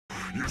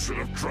You should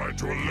have tried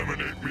to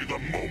eliminate me the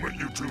moment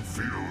you two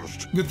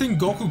fused. Good thing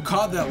Goku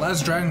caught that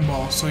last Dragon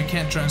Ball, so he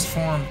can't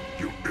transform.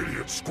 You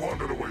idiot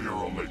squandered away your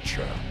only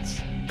chance.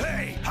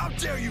 Hey, how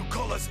dare you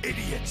call us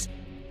idiots?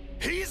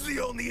 He's the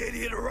only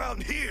idiot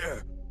around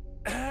here.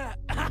 And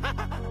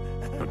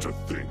to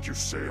think you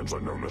Saiyans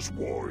are known as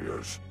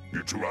warriors.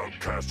 You two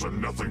outcasts are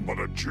nothing but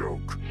a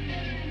joke.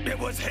 It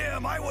was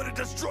him. I would have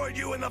destroyed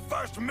you in the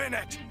first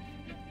minute.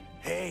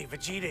 Hey,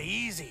 Vegeta,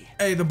 easy.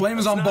 Hey, the blame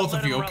is on both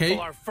of you, okay?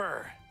 Our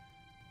fur.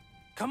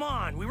 Come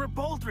on, we were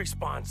both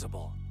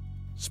responsible.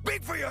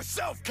 Speak for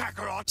yourself,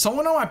 Kakarot!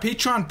 Someone on my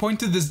Patreon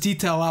pointed this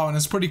detail out and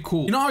it's pretty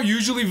cool. You know how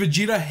usually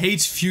Vegeta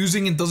hates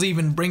fusing and doesn't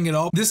even bring it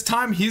up? This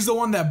time he's the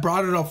one that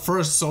brought it up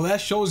first, so that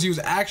shows he was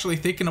actually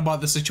thinking about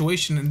the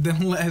situation and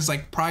didn't let his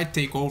like pride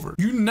take over.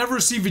 You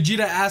never see Vegeta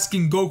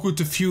asking Goku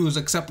to fuse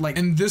except like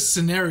in this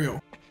scenario.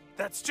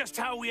 That's just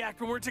how we act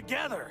when we're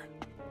together.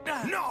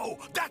 No,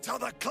 that's how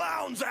the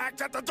clowns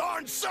act at the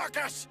darn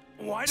circus!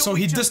 Why don't so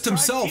we he just dissed try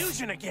himself.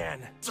 Fusion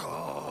again?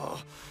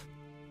 Oh,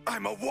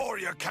 I'm a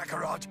warrior,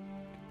 Kakarot.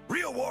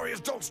 Real warriors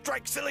don't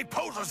strike silly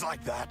poses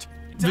like that.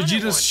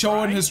 Vegeta's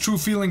showing his true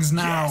feelings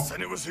now. Yes,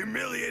 and it was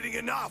humiliating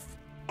enough.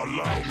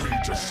 Allow me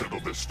to settle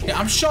this for Yeah,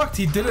 I'm shocked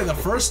he did it the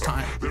first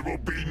time. There will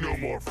be no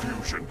more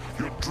fusion.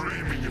 You're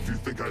dreaming if you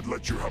think I'd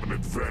let you have an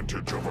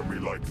advantage over me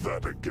like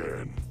that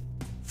again.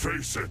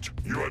 Face it,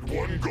 you had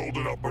one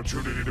golden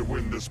opportunity to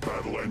win this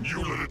battle and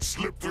you let it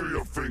slip through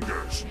your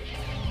fingers.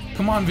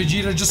 Come on,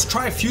 Vegeta, just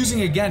try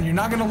fusing again. You're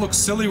not gonna look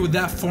silly with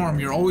that form.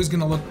 You're always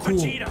gonna look cool.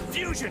 Vegeta,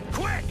 fusion,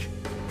 quick!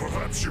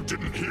 Perhaps you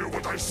didn't hear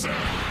what I said.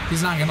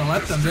 He's not gonna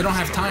let them. They don't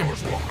have time.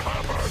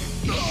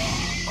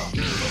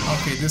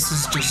 Okay, this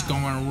is just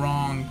going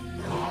wrong.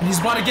 And he's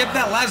about to get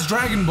that last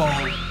Dragon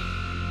Ball.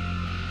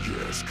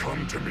 Yes,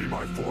 come to me,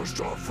 my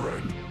four-star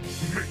friend.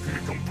 Make me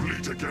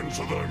complete again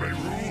so that I may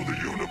rule the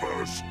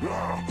universe.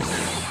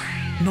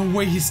 No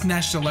way he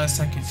snatched the last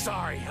second.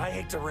 Sorry, I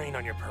hate to rain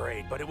on your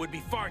parade, but it would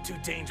be far too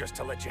dangerous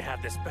to let you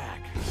have this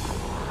back.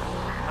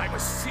 I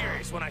was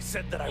serious when I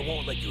said that I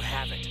won't let you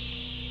have it.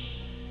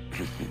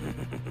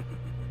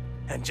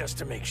 And just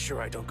to make sure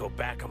I don't go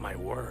back on my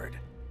word.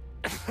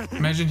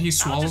 Imagine he I'll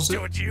swallows just do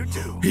it. what you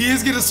do. He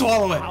is gonna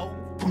swallow it.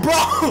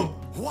 Bro!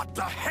 What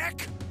the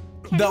heck?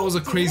 That was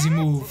a crazy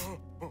move.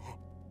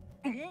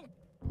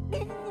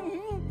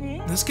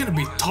 That's gonna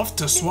be tough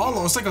to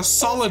swallow. It's like a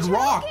solid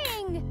rock.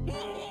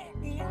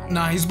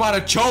 Nah, he's about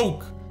to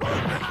choke.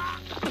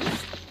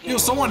 Yo,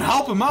 someone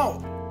help him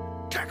out.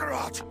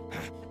 Kakarot!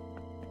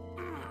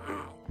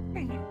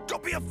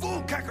 Don't be a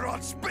fool,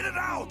 Kakarot! Spit it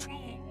out!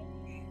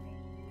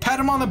 Pat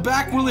him on the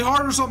back really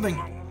hard or something.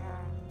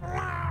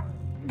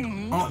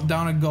 Oh,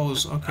 down it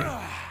goes. Okay.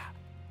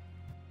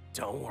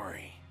 Don't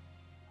worry.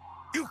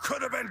 You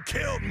could have been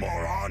killed,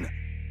 moron!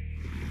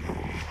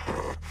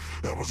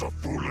 That was a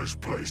foolish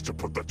place to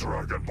put the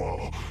Dragon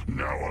Ball.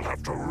 Now I'll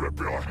have to rip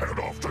your head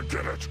off to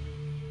get it.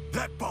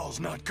 That ball's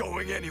not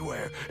going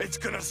anywhere. It's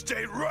gonna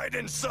stay right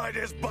inside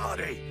his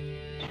body.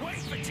 Wait,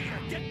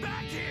 Vegeta, get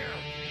back here!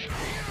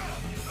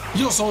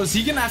 Yo, so is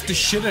he gonna have to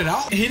shit it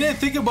out? He didn't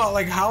think about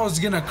like how it's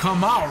gonna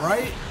come out,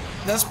 right?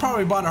 That's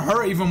probably about to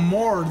hurt even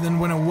more than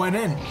when it went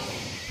in.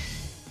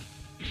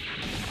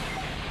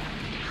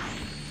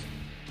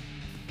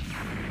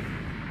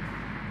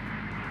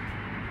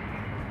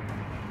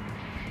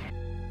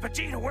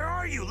 Vegeta, where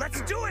are you?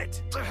 Let's do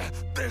it!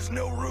 There's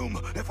no room.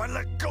 If I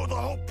let go, the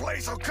whole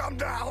place will come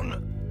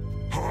down.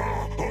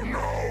 Oh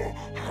no!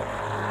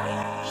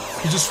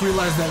 He just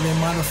realized that they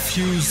might have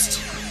fused.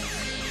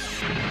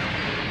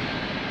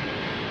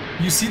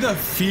 You see the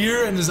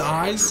fear in his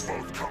eyes? You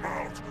both come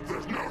out.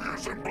 There's no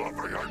use in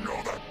bluffing. I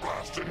know that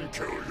blast didn't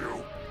kill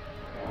you.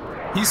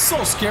 He's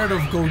so scared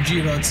of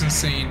Gogeta, it's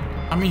insane.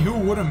 I mean, who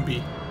wouldn't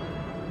be?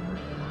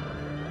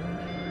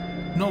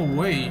 No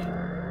way.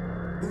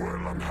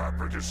 Well, I'm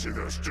happy to see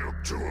there's still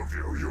two of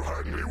you. You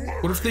had me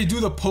worried. What if they do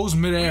the pose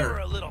We're midair?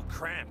 a little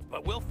cramped,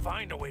 but we'll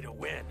find a way to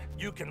win.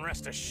 You can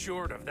rest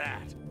assured of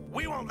that.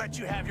 We won't let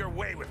you have your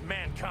way with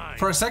mankind.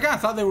 For a second, I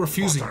thought they were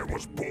fusing. But I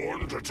was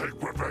born to take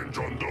revenge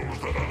on those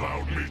that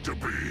allowed me to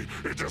be.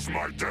 It is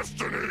my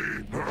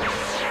destiny.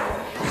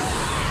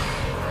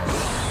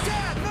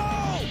 Dad,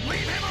 no!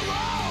 Leave him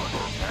alone!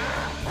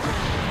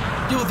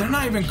 Yo, they're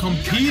not even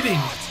competing.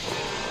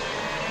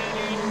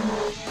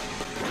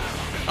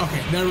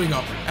 Okay, there we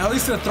go. At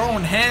least they're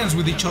throwing hands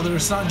with each other.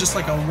 It's not just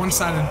like a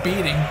one-sided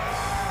beating.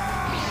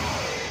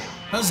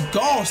 Let's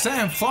go,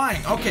 Sam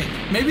flying. Okay,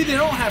 maybe they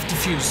don't have to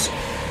fuse.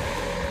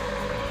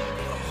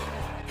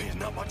 He's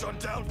not much on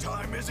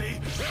downtime, is he?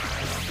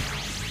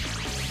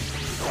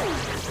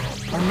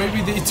 Or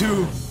maybe they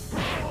do.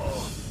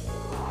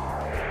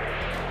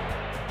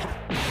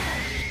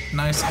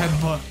 Nice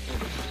headbutt.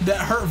 That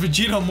hurt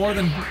Vegeta more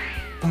than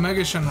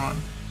Omega Shenron.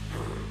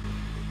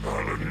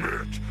 I'll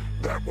admit,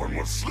 that one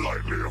was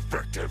slightly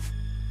effective.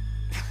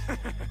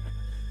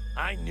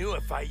 I knew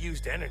if I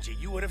used energy,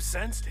 you would have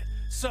sensed it.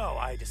 So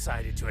I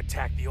decided to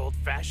attack the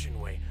old-fashioned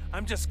way.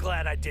 I'm just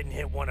glad I didn't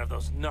hit one of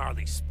those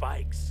gnarly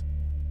spikes.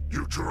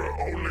 You two are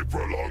only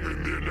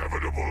prolonging the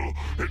inevitable.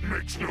 It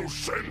makes no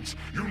sense.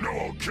 You know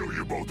I'll kill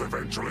you both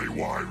eventually.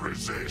 Why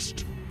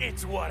resist?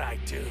 It's what I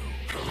do.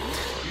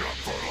 Not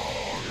for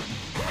long.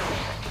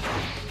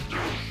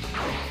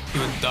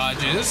 Good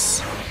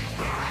dodges.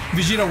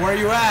 Vegeta, where are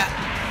you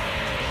at?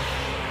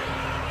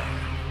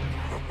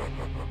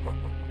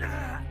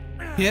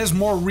 He has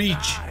more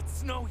reach.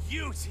 It's no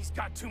use. He's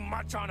got too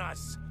much on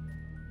us.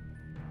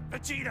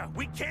 Vegeta,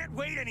 we can't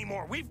wait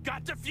anymore. We've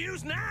got to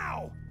fuse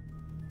now.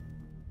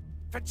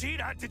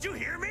 Vegeta, did you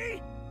hear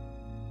me?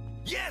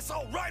 Yes,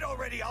 all right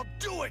already. I'll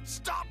do it.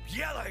 Stop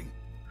yelling.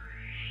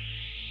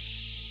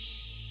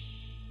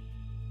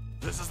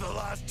 This is the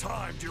last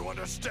time. Do you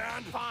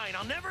understand? Fine,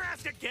 I'll never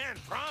ask again.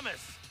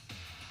 Promise.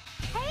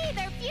 Hey,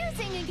 they're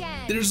fusing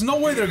again. There's no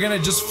way they're gonna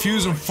just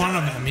fuse in front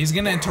of him. He's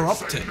gonna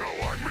interrupt it. No,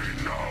 I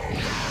mean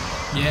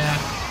no. Yeah.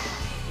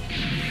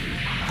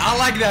 I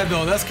like that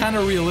though. That's kind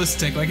of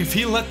realistic. Like if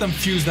he let them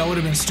fuse, that would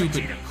have been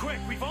stupid. Vegeta, quick,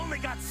 we've only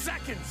got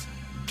seconds.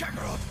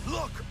 Kakarot,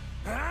 look.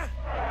 Huh?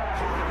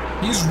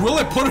 He's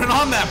really putting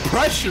on that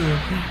pressure.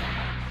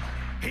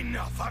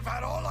 Enough. I've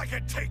had all I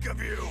can take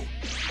of you.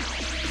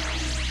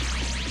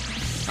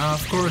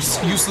 Of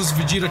course, useless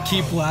Vegeta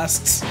ki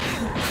blasts.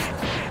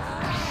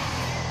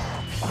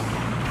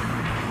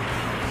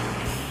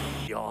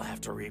 You all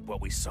have to reap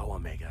what we sow,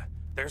 Omega.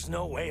 There's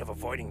no way of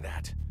avoiding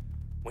that.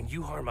 When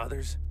you harm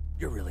others,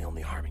 you're really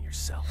only harming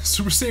yourself.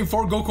 Super Saiyan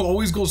 4 Goku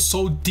always goes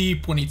so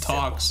deep when he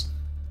talks.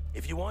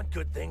 If you want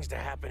good things to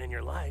happen in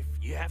your life,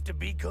 you have to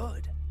be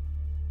good.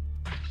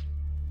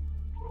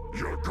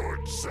 You're good,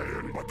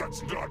 Saiyan, but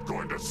that's not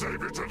going to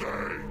save you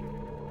today.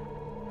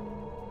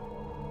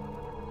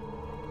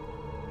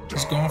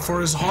 He's going for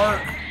his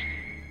heart.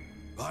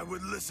 I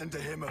would listen to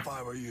him if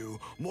I were you.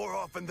 More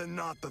often than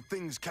not, the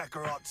things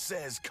Kakarot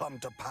says come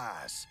to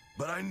pass.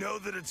 But I know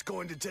that it's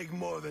going to take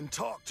more than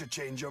talk to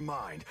change your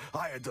mind.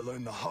 I had to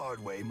learn the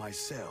hard way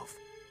myself.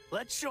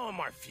 Let's show him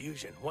our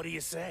fusion. What do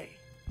you say?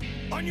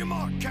 On your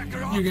mark,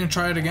 Kakarot! You're gonna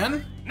try it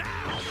again?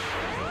 Now!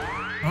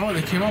 Oh,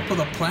 they came up with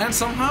a plan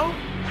somehow?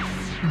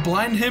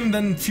 Blind him,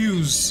 then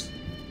fuse.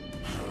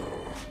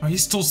 Oh, he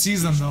still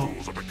sees them though.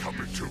 Fools are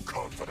becoming too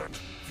confident.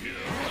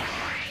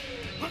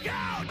 Look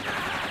out!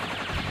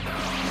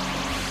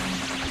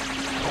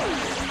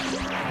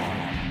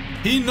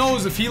 He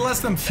knows if he lets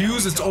them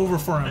fuse, it's over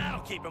for him. That'll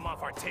keep him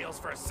off our tails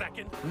for a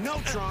second. No,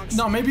 Trunks.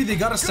 No, maybe they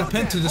gotta step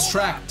in to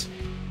distract.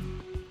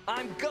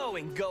 I'm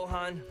going,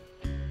 Gohan.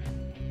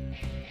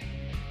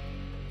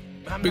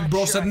 I'm Big not bro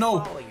sure said I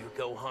no. follow you,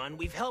 Gohan.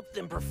 We've helped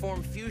them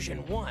perform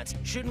fusion once.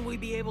 Shouldn't we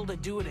be able to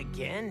do it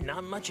again?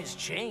 Not much has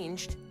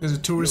changed. Is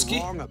it too risky?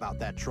 You're wrong about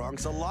that,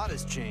 Trunks. A lot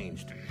has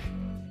changed.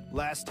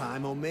 Last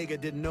time, Omega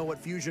didn't know what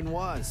fusion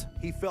was.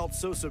 He felt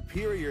so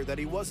superior that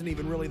he wasn't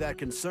even really that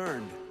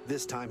concerned.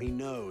 This time he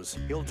knows.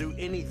 He'll do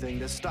anything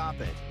to stop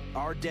it.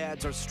 Our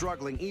dads are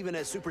struggling even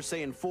as Super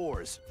Saiyan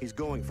 4s. He's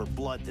going for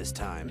blood this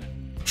time.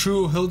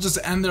 True, he'll just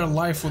end their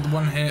life with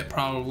one hit,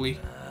 probably.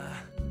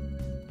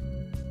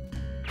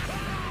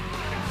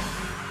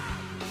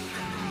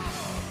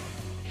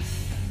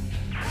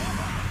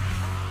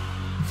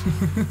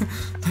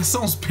 That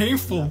sounds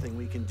painful. Nothing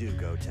we can do,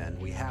 Goten.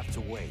 We have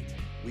to wait.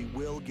 We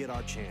will get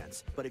our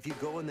chance. But if you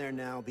go in there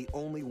now, the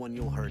only one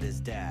you'll hurt is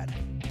Dad.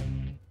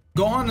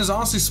 Gohan is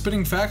honestly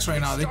spitting facts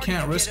right now. They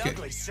can't risk it.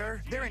 Ugly,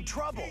 sir. They're in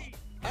trouble.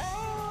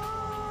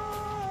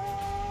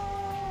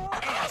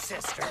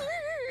 Sister.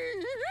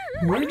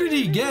 Where did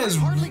he get his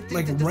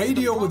like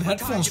radio with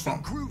headphones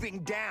from? Grooving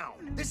down.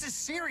 This is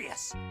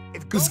serious.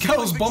 If This Goku guy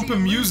was and bumping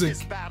Vegeta lose music.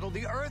 This battle,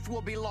 the Earth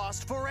will be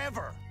lost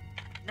forever.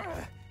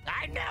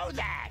 I know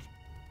that.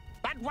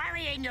 But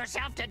worrying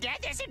yourself to death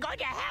isn't going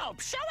to help.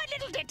 Show a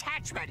little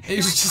detachment.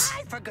 He's Not just-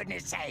 cry, for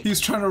goodness sake.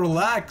 He's trying to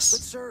relax.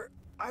 Sir,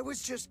 I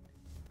was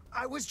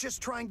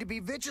just trying to be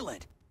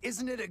vigilant.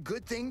 Isn't it a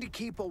good thing to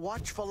keep a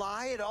watchful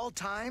eye at all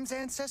times,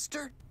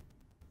 Ancestor?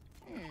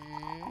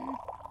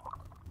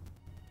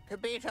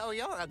 Kabito,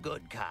 you're a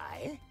good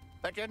guy.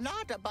 But you're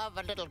not above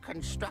a little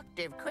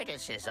constructive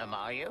criticism,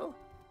 are you?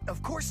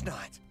 Of course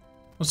not.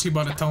 What's he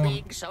about to Stop tell him?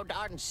 being so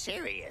darn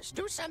serious.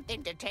 Do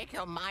something to take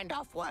your mind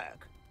off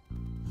work.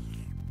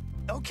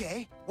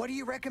 Okay, what do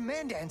you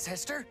recommend,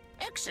 Ancestor?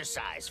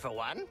 Exercise, for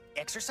one.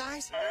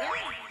 Exercise?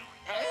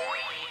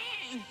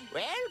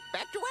 Well,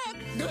 back to work.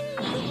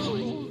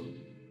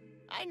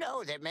 I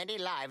know that many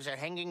lives are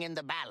hanging in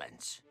the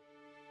balance.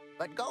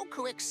 But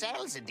Goku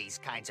excels in these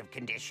kinds of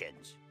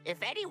conditions. If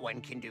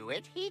anyone can do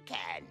it, he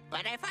can.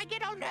 But if I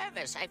get all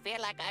nervous, I feel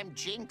like I'm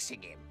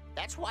jinxing him.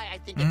 That's why I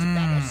think it's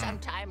better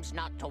sometimes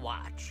not to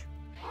watch.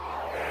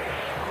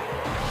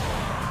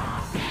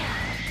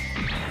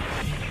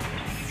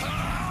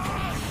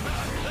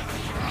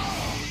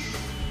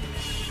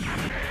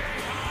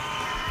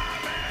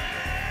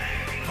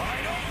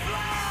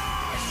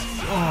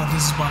 Oh,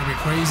 this is about to be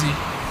crazy.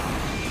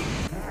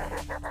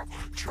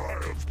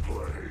 Child's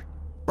play.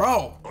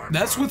 Bro,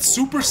 that's with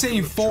Super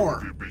Saiyan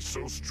 4. You'd be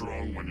so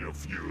strong when you're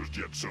fused,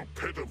 yet so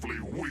pitifully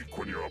weak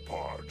when you're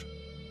apart.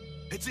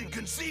 It's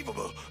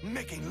inconceivable,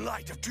 making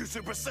light of two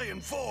Super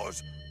Saiyan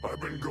 4s.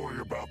 I've been going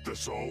about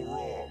this all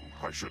wrong.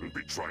 I shouldn't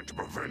be trying to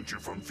prevent you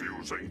from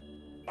fusing.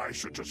 I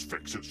should just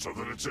fix it so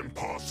that it's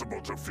impossible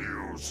to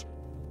fuse.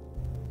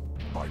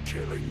 By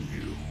killing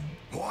you.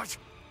 What?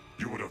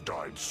 You would have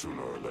died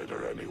sooner or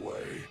later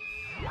anyway.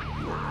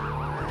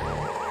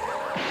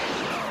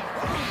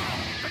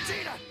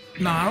 Vegeta!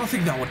 Nah, I don't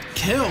think that would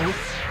kill.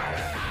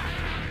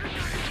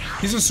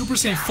 He's in Super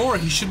Saiyan 4.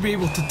 He should be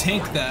able to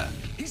tank that.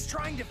 He's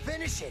trying to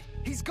finish it.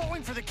 He's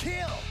going for the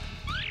kill.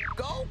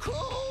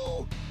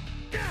 Goku!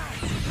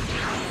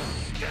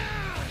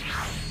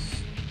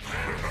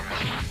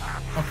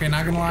 Okay,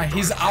 not gonna lie,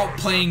 he's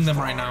outplaying them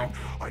right now.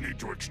 I need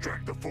to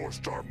extract the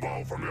 4-star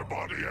ball from your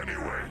body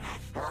anyway.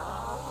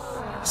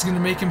 He's gonna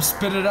make him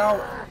spit it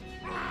out.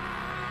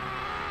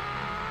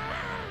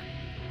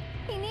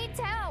 He needs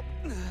help.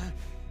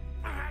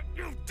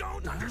 You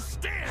don't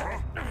understand.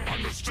 Huh?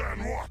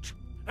 Understand what?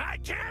 I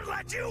can't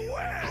let you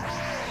win.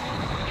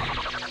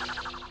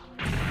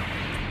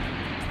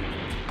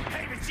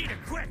 Hey, Vegeta,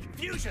 quick!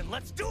 Fusion,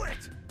 let's do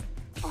it!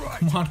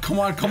 Come on, come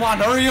on, come on,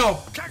 hurry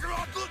up!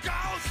 Kakarot, look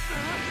out!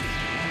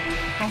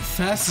 How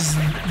fast is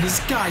this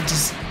guy?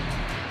 Just,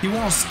 he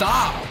won't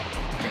stop.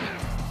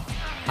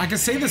 I can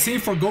say the same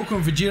for Goku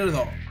and Vegeta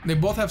though. They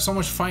both have so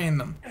much fight in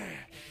them.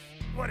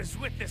 What is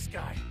with this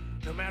guy?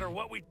 No matter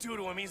what we do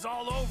to him, he's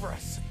all over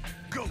us.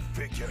 Go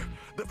figure.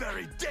 The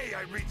very day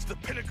I reach the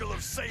pinnacle of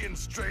Saiyan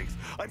strength,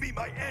 I meet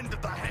my end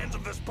at the hands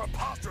of this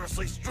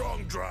preposterously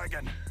strong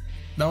dragon.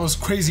 That was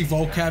crazy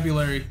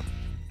vocabulary.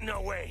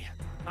 No way.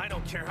 I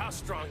don't care how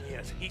strong he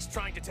is. He's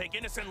trying to take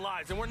innocent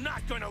lives, and we're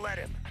not going to let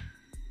him.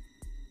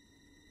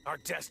 Our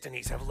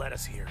destinies have led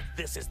us here.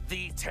 This is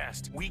the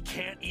test. We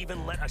can't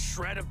even let a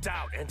shred of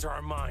doubt enter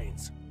our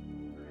minds.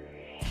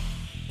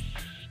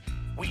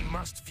 We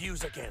must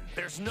fuse again.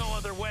 There's no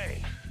other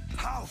way.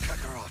 How,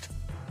 Kakarot?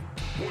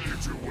 What are you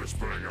two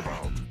whispering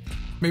about?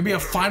 Maybe a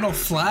final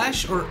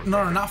flash? Or,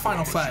 no, not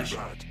final flash.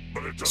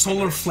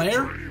 Solar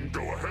flare? Dream.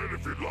 Go ahead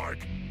if you'd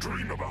like.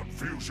 Dream about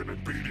fusion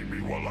and beating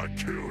me while I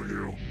kill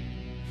you.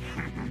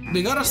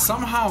 They gotta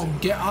somehow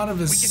get out of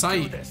his We can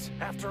sight. do this.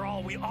 After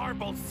all, we are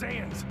both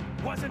Saiyans.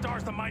 Wasn't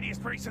ours the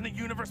mightiest race in the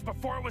universe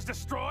before it was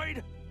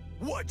destroyed?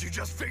 What, you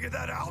just figured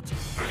that out?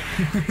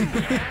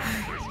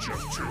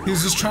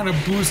 He's just trying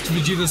to boost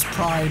Vegeta's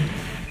pride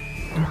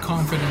and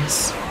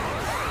confidence.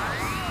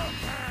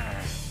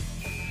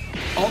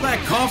 All that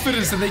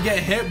confidence and they get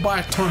hit by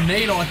a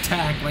tornado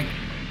attack. Like,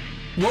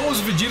 what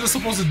was Vegeta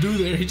supposed to do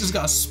there? He just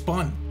got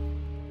spun.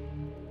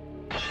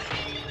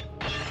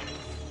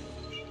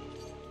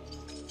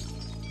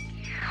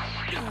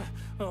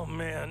 Oh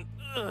man.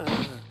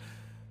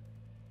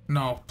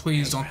 No,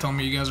 please don't tell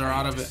me you guys are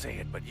out of it. Say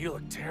it, but you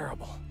look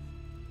terrible.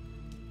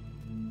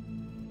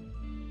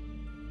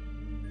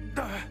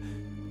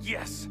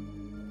 Yes,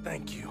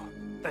 thank you.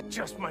 That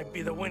just might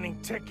be the winning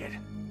ticket.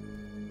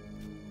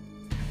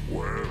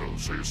 Well,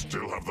 so you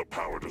still have the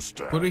power to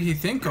stand. What did he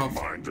think of?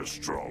 Your mind is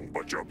strong,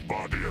 but your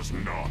body is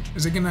not.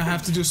 Is it gonna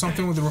have to do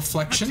something with the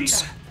reflections?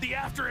 Vegeta, the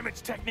after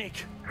image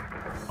technique.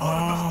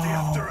 About the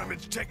after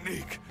image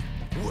technique.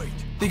 Wait.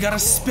 They gotta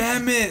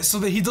spam it so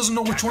that he doesn't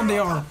know which one they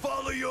are.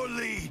 Follow your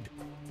lead.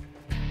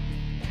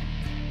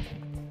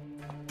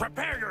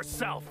 Prepare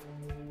yourself.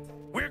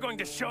 We're going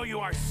to show you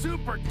our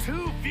Super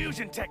 2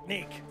 fusion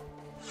technique.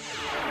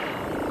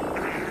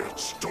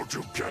 Idiots, don't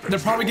you get it? They're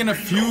probably gonna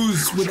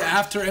fuse with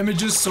after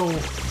images so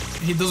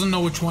he doesn't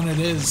know which one it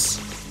is.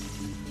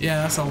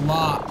 Yeah, that's a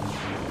lot.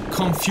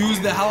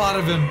 Confuse the hell out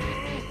of him.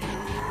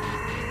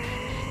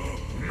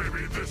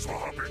 Maybe this will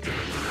help you get into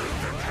your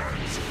thick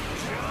heads.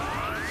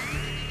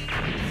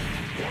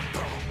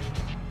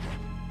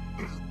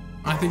 What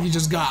the? I think he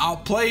just got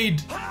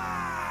outplayed.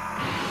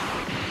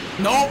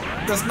 Nope,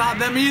 that's not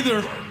them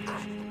either.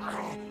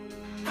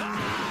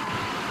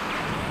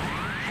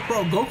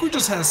 Bro, Goku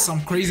just has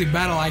some crazy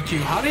battle IQ.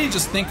 How did he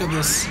just think of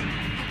this?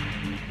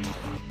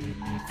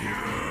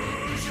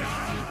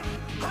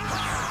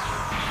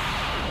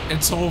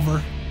 It's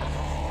over.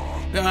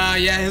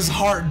 Yeah, his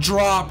heart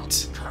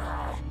dropped.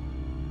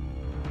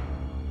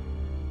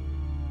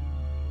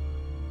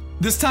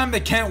 This time they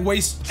can't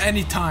waste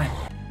any time.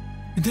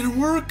 It didn't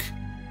work.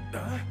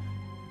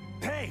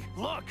 Hey,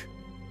 look.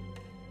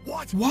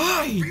 What?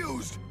 Why?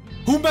 Confused.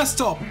 Who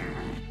messed up?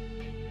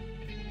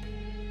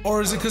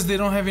 Or is it because they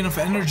don't have enough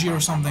energy or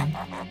something?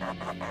 Now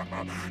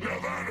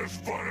that is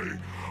funny.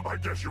 I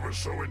guess you were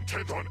so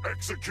intent on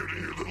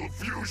executing your little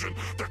fusion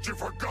that you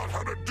forgot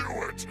how to do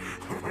it.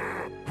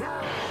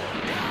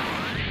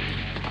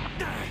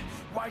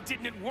 Why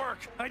didn't it work?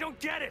 I don't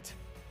get it.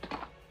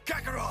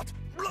 Kakarot,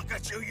 look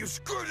at you. You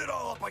screwed it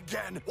all up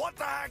again. What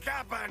the heck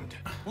happened?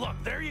 Look,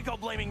 there you go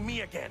blaming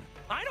me again.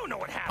 I don't know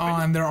what Oh,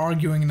 happened. and they're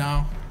arguing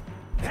now.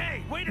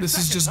 Hey, wait a This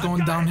second. is just I've going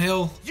got it.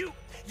 downhill.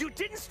 You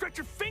didn't stretch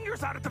your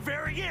fingers out at the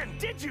very end,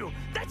 did you?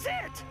 That's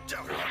it.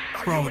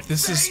 Are Bro, you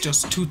this is insane?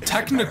 just too It's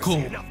technical.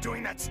 embarrassing enough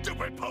doing that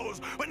stupid pose,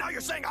 but now you're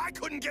saying I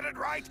couldn't get it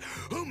right?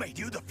 Who made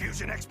you the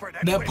fusion expert?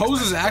 That anyway? pose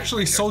is Especially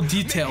actually so fingers.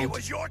 Maybe detailed. it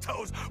was your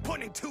toes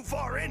pointing too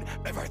far in.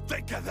 Ever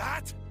think of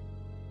that?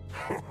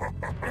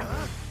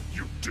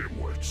 You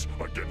dimwits.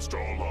 Against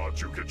all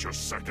odds, you get your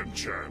second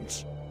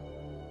chance.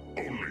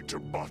 Only to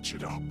botch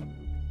it up.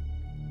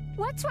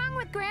 What's wrong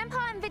with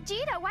Grandpa and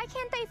Vegeta? Why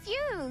can't they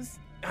fuse?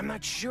 I'm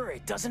not sure.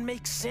 It doesn't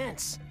make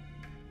sense.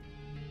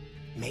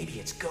 Maybe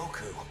it's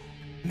Goku.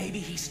 Maybe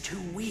he's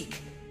too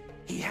weak.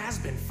 He has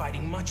been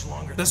fighting much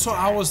longer. That's what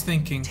I was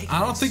thinking. I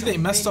don't think they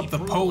messed up the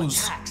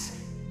pose.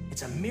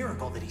 It's a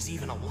miracle that he's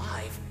even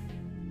alive.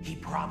 He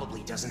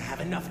probably doesn't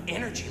have enough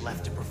energy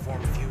left to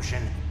perform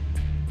fusion.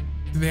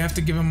 Do they have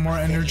to give him more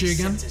energy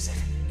again?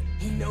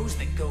 He knows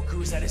that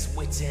Goku's at his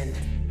wit's end.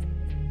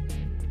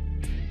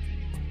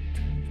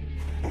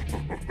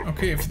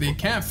 Okay, if they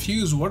can't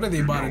fuse, what are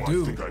they about to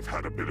do? I think I've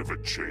had a bit of a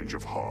change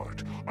of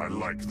heart. I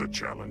like the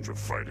challenge of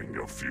fighting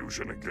your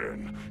fusion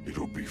again.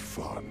 It'll be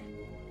fun.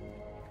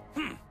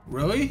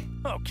 Really?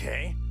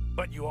 Okay,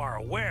 but you are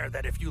aware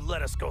that if you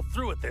let us go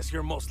through with this,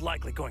 you're most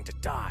likely going to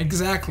die.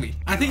 Exactly.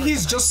 I think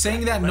he's just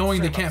saying that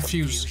knowing they can't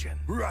fuse. Fusion.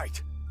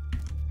 Right.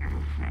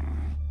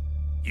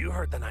 You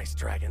heard the nice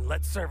dragon.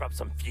 Let's serve up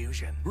some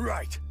fusion.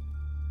 Right.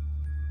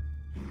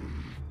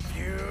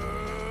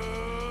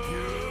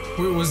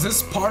 Wait, was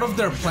this part of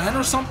their plan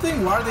or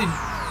something? Why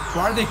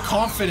are they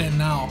confident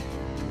now?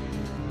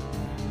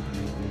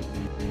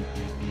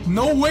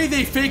 No way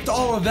they faked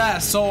all of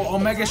that, so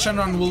Omega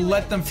Shenron will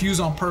let them fuse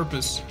on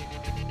purpose.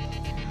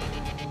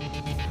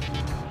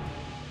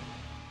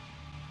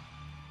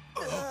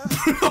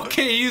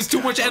 Okay, he used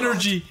too much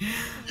energy.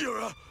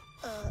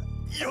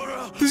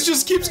 This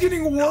just keeps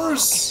getting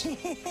worse.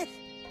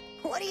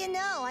 What do you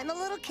know? I'm a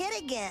little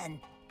kid again.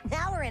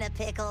 Now we're in a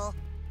pickle.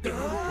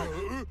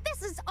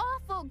 This is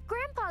awful.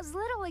 Grandpa's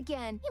little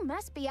again. He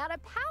must be out of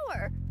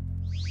power.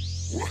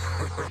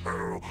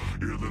 Well,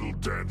 your little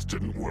dance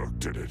didn't work,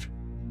 did it?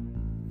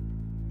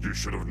 You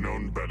should have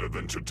known better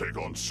than to take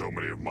on so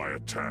many of my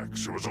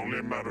attacks. It was only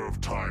a matter of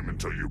time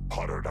until you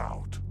puttered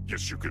out.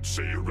 Yes, you could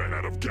say you ran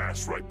out of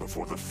gas right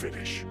before the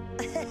finish.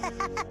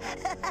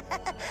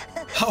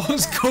 How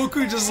was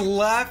Goku just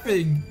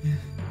laughing?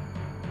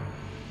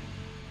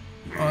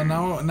 Oh,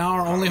 now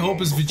our only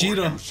hope is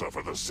Vegeta. You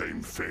suffer the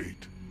same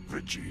fate,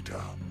 Vegeta.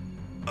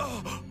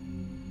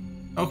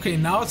 Okay,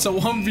 now it's a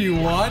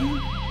 1v1.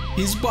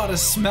 He's about to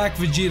smack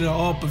Vegeta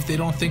up if they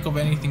don't think of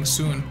anything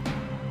soon.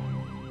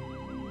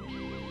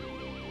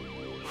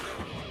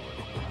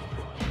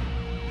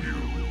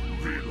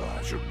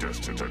 You're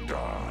destined to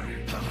die.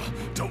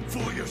 Don't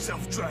fool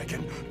yourself,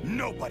 Dragon.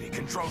 Nobody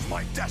controls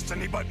my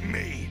destiny but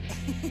me.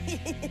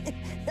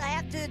 I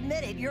have to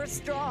admit it, you're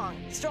strong.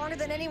 Stronger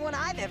than anyone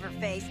I've ever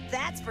faced,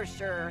 that's for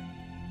sure.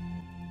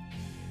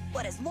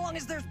 But as long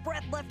as there's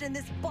breath left in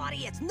this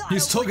body, it's not.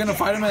 He's still gonna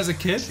fight him as a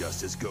kid?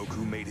 Just as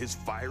Goku made his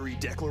fiery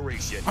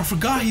declaration, I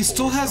forgot he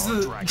still has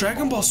the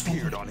Dragon Ball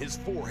sword on his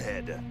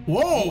forehead.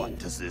 Whoa! What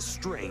does this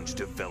strange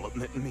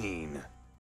development mean?